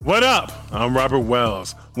What up? I'm Robert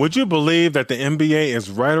Wells. Would you believe that the NBA is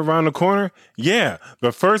right around the corner? Yeah,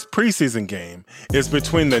 the first preseason game is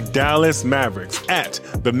between the Dallas Mavericks at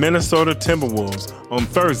the Minnesota Timberwolves on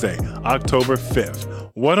Thursday, October 5th.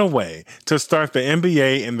 What a way to start the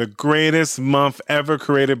NBA in the greatest month ever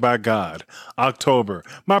created by God, October.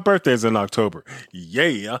 My birthday's in October.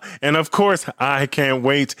 Yeah. And of course, I can't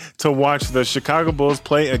wait to watch the Chicago Bulls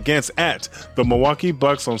play against at the Milwaukee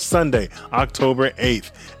Bucks on Sunday, October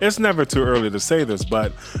 8th. It's never too early to say this,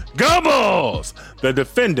 but go Bulls! The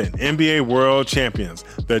defending NBA World Champions,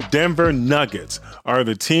 the Denver Nuggets, are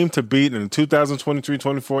the team to beat in the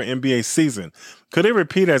 2023-24 NBA season. Could they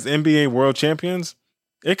repeat as NBA World Champions?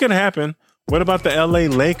 It could happen. What about the LA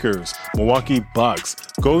Lakers, Milwaukee Bucks,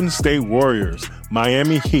 Golden State Warriors,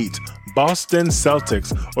 Miami Heat, Boston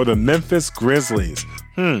Celtics, or the Memphis Grizzlies?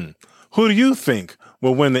 Who do you think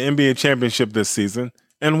will win the NBA championship this season,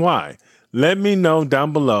 and why? Let me know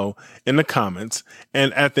down below in the comments,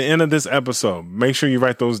 and at the end of this episode, make sure you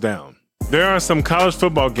write those down. There are some college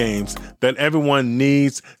football games that everyone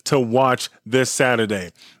needs to watch this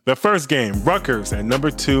Saturday. The first game, Rutgers at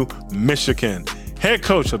number 2, Michigan. Head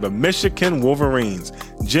coach of the Michigan Wolverines,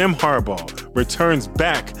 Jim Harbaugh, returns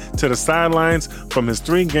back to the sidelines from his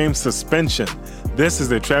 3-game suspension. This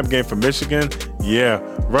is a trap game for Michigan. Yeah,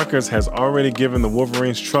 Rutgers has already given the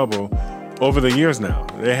Wolverines trouble over the years now.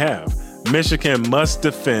 They have. Michigan must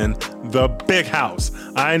defend the big house.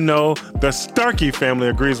 I know the Starkey family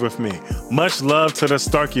agrees with me. Much love to the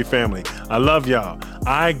Starkey family. I love y'all.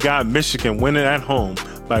 I got Michigan winning at home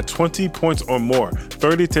by 20 points or more,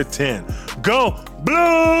 30-10. Go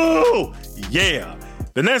Blue! Yeah.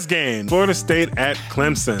 The next game, Florida State at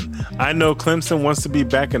Clemson. I know Clemson wants to be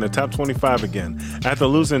back in the top 25 again after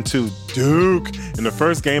losing to Duke in the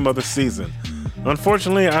first game of the season.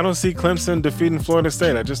 Unfortunately, I don't see Clemson defeating Florida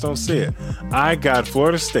State. I just don't see it. I got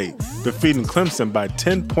Florida State defeating Clemson by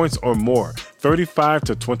 10 points or more,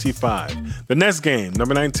 35-25. The next game,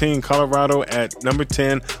 number 19, Colorado at number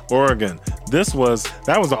 10, Oregon. That was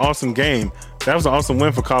an awesome game. That was an awesome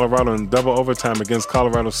win for Colorado in double overtime against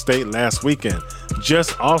Colorado State last weekend.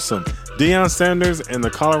 Just awesome. Deion Sanders and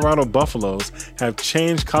the Colorado Buffaloes have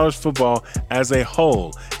changed college football as a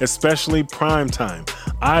whole, especially prime time.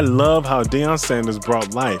 I love how Deion Sanders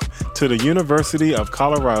brought life to the University of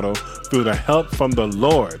Colorado through the help from the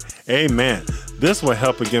Lord. Amen. This will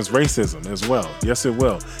help against racism as well. Yes, it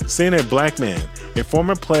will. Seeing a black man, a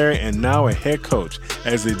former player and now a head coach,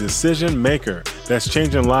 as a decision maker that's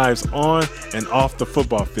changing lives on and off the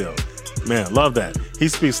football field. Man, love that. He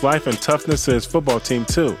speaks life and toughness to his football team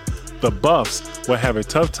too. The Buffs will have a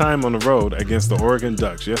tough time on the road against the Oregon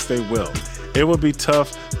Ducks. Yes, they will. It will be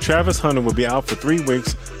tough. Travis Hunter will be out for 3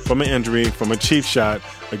 weeks from an injury from a cheap shot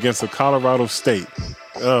against the Colorado State.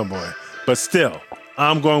 Oh boy. But still,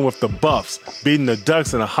 I'm going with the Buffs, beating the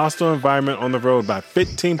Ducks in a hostile environment on the road by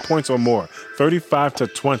 15 points or more,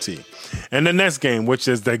 35-20. And the next game, which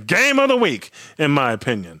is the game of the week, in my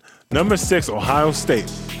opinion, number 6, Ohio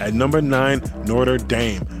State at number 9, Notre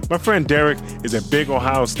Dame. My friend Derek is a big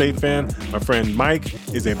Ohio State fan. My friend Mike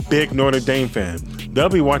is a big Notre Dame fan. They'll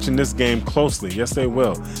be watching this game closely. Yes, they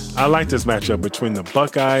will. I like this matchup between the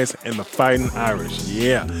Buckeyes and the Fighting Irish.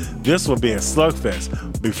 Yeah, this will be a slugfest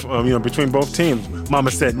between both teams.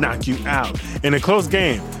 Mama said knock you out. In a close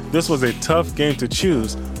game, this was a tough game to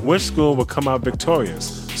choose which school will come out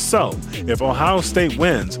victorious. So, if Ohio State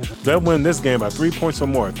wins, they'll win this game by 3 points or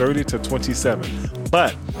more, 30-27.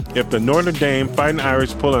 But if the Notre Dame Fighting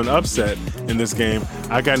Irish pull an upset in this game,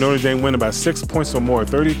 I got Notre Dame winning by 6 points or more,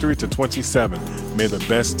 33-27. May the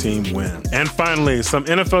best team win. And finally, some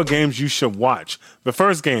NFL games you should watch. The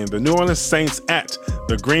first game, the New Orleans Saints at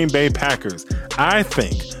the Green Bay Packers. I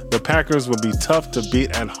think the Packers will be tough to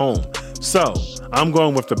beat at home. So, I'm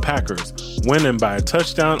going with the Packers, winning by a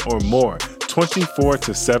touchdown or more,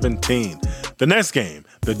 24-17. The next game,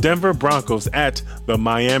 the Denver Broncos at the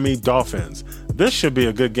Miami Dolphins. This should be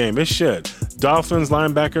a good game. It should. Dolphins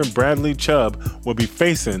linebacker Bradley Chubb will be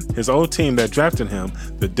facing his old team that drafted him,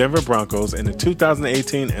 the Denver Broncos, in the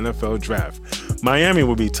 2018 NFL Draft. Miami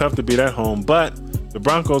will be tough to beat at home, but the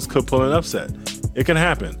Broncos could pull an upset. It can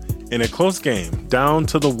happen. In a close game, down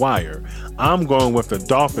to the wire, I'm going with the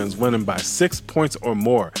Dolphins winning by 6 points or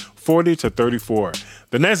more, 40-34.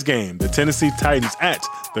 The next game, the Tennessee Titans at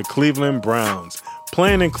the Cleveland Browns.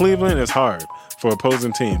 Playing in Cleveland is hard for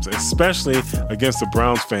opposing teams, especially against the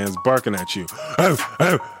Browns fans barking at you.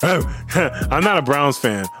 I'm not a Browns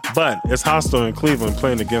fan, but it's hostile in Cleveland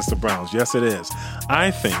playing against the Browns. Yes, it is. I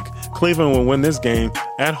think Cleveland will win this game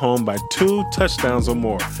at home by 2 touchdowns or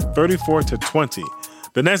more, 34-20.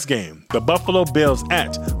 The next game, the Buffalo Bills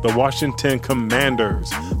at the Washington Commanders.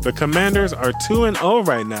 The Commanders are 2-0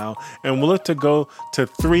 right now and will look to go to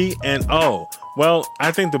 3-0. Well,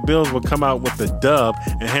 I think the Bills will come out with the dub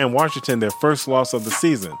and hand Washington their first loss of the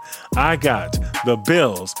season. I got the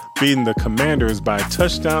Bills beating the Commanders by a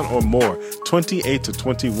touchdown or more,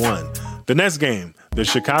 28-21. The next game, the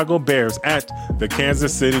Chicago Bears at the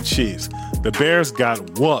Kansas City Chiefs. The Bears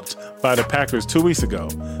got whooped by the Packers 2 weeks ago.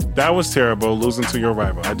 That was terrible, losing to your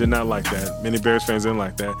rival. I did not like that. Many Bears fans didn't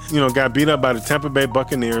like that. Got beat up by the Tampa Bay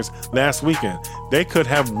Buccaneers last weekend. They could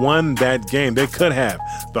have won that game. They could have.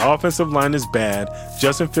 The offensive line is bad.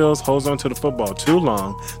 Justin Fields holds on to the football too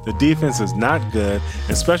long. The defense is not good.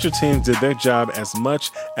 And special teams did their job as much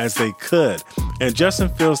as they could. And Justin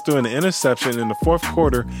Fields threw an interception in the fourth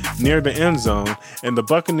quarter near the end zone. And the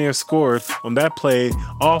Buccaneers scored on that play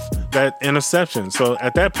off that interception. So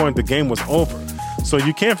at that point, the game was over. So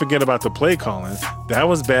you can't forget about the play calling. That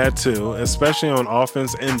was bad too, especially on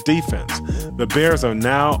offense and defense. The Bears are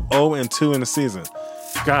now 0-2 in the season.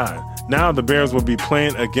 God, now the Bears will be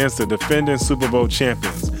playing against the defending Super Bowl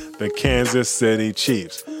champions, the Kansas City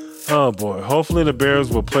Chiefs. Oh boy, hopefully the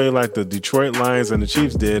Bears will play like the Detroit Lions and the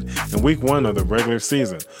Chiefs did in week 1 of the regular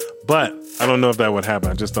season. But I don't know if that would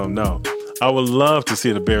happen. I just don't know. I would love to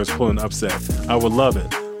see the Bears pull an upset. I would love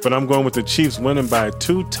it. But I'm going with the Chiefs winning by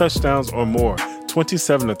 2 touchdowns or more,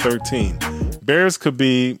 27-13. Bears could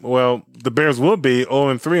be, the Bears will be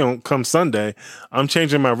 0-3 come Sunday. I'm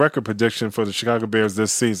changing my record prediction for the Chicago Bears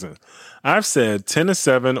this season. I've said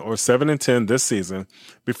 10-7 or 7-10 this season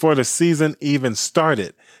before the season even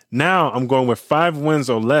started. Now I'm going with 5 wins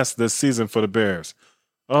or less this season for the Bears.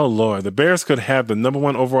 Oh, Lord, the Bears could have the number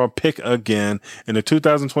 1 overall pick again in the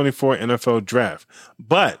 2024 NFL Draft.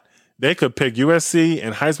 But they could pick USC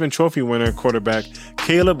and Heisman Trophy winner quarterback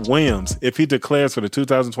Caleb Williams if he declares for the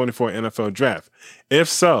 2024 NFL Draft. If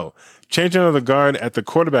so, changing of the guard at the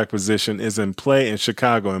quarterback position is in play in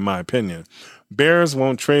Chicago, in my opinion. Bears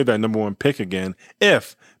won't trade that number 1 pick again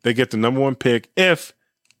if they get the number 1 pick, if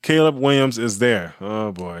Caleb Williams is there.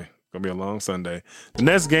 Oh, boy. Gonna be a long Sunday. The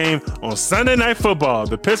next game on Sunday Night Football,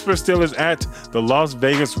 the Pittsburgh Steelers at the Las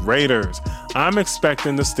Vegas Raiders. I'm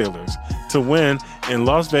expecting the Steelers to win in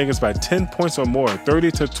Las Vegas by 10 points or more,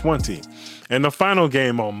 30-20. And the final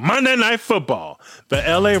game on Monday Night Football, the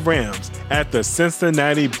LA Rams at the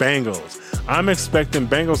Cincinnati Bengals. I'm expecting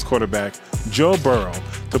Bengals quarterback Joe Burrow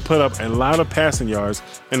to put up a lot of passing yards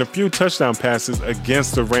and a few touchdown passes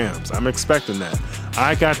against the Rams. I'm expecting that.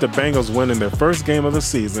 I got the Bengals winning their first game of the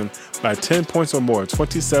season by 10 points or more,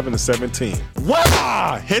 27-17.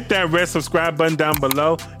 Wow! Hit that red subscribe button down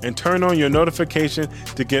below and turn on your notification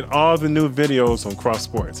to get all the new videos on Cross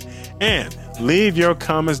Sports. And leave your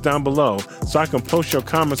comments down below so I can post your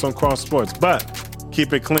comments on Cross Sports, but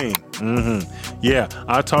keep it clean. Yeah,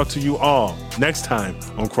 I'll talk to you all next time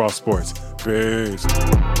on Cross Sports. Peace.